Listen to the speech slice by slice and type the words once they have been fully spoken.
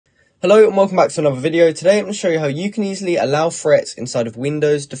Hello and welcome back to another video. Today I'm going to show you how you can easily allow threats inside of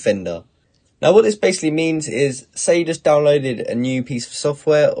Windows Defender. Now what this basically means is, say you just downloaded a new piece of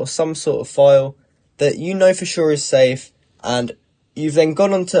software or some sort of file that you know for sure is safe, and you've then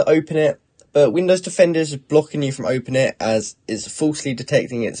gone on to open it, but Windows Defender is blocking you from opening it as it's falsely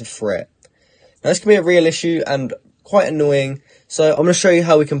detecting it's a threat. Now this can be a real issue and quite annoying, so I'm going to show you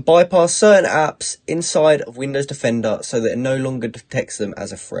how we can bypass certain apps inside of Windows Defender so that it no longer detects them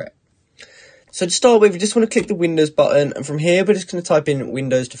as a threat. So to start with, you just want to click the Windows button, and from here we're just going to type in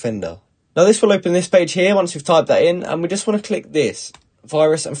Windows Defender. Now this will open this page here once we've typed that in, and we just want to click this,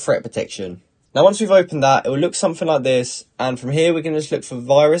 Virus and Threat Protection. Now once we've opened that, it will look something like this, and from here we can just look for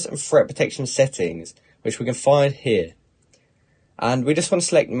Virus and Threat Protection Settings, which we can find here. And we just want to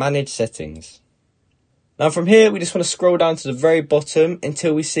select Manage Settings. Now from here we just want to scroll down to the very bottom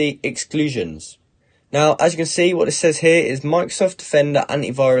until we see Exclusions. Now, as you can see, what it says here is Microsoft Defender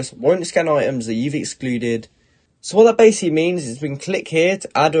Antivirus won't scan items that you've excluded. So what that basically means is we can click here to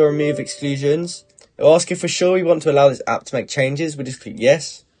add or remove exclusions. It will ask if for sure we want to allow this app to make changes. We just click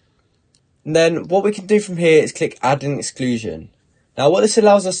yes. And then what we can do from here is click Add an Exclusion. Now what this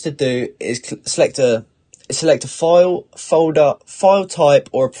allows us to do is select a file, folder, file type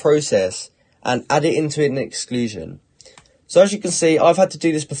or a process and add it into an exclusion. So as you can see, I've had to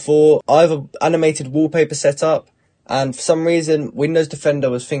do this before. I have an animated wallpaper set up, and for some reason Windows Defender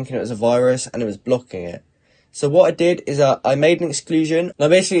was thinking it was a virus and it was blocking it. So what I did is I made an exclusion, and I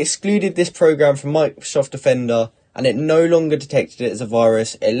basically excluded this program from Microsoft Defender, and it no longer detected it as a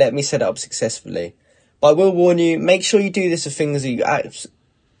virus. It let me set it up successfully. But I will warn you, make sure you do this with things that you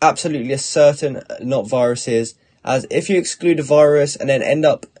absolutely are certain are not viruses, as if you exclude a virus and then end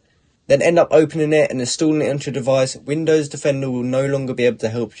up opening it and installing it onto your device, Windows Defender will no longer be able to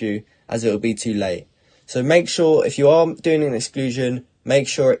help you as it will be too late. So make sure, if you are doing an exclusion, make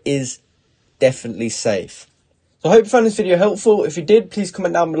sure it is definitely safe. So I hope you found this video helpful. If you did, please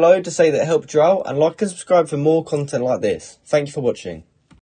comment down below to say that it helped you out, and like and subscribe for more content like this. Thank you for watching.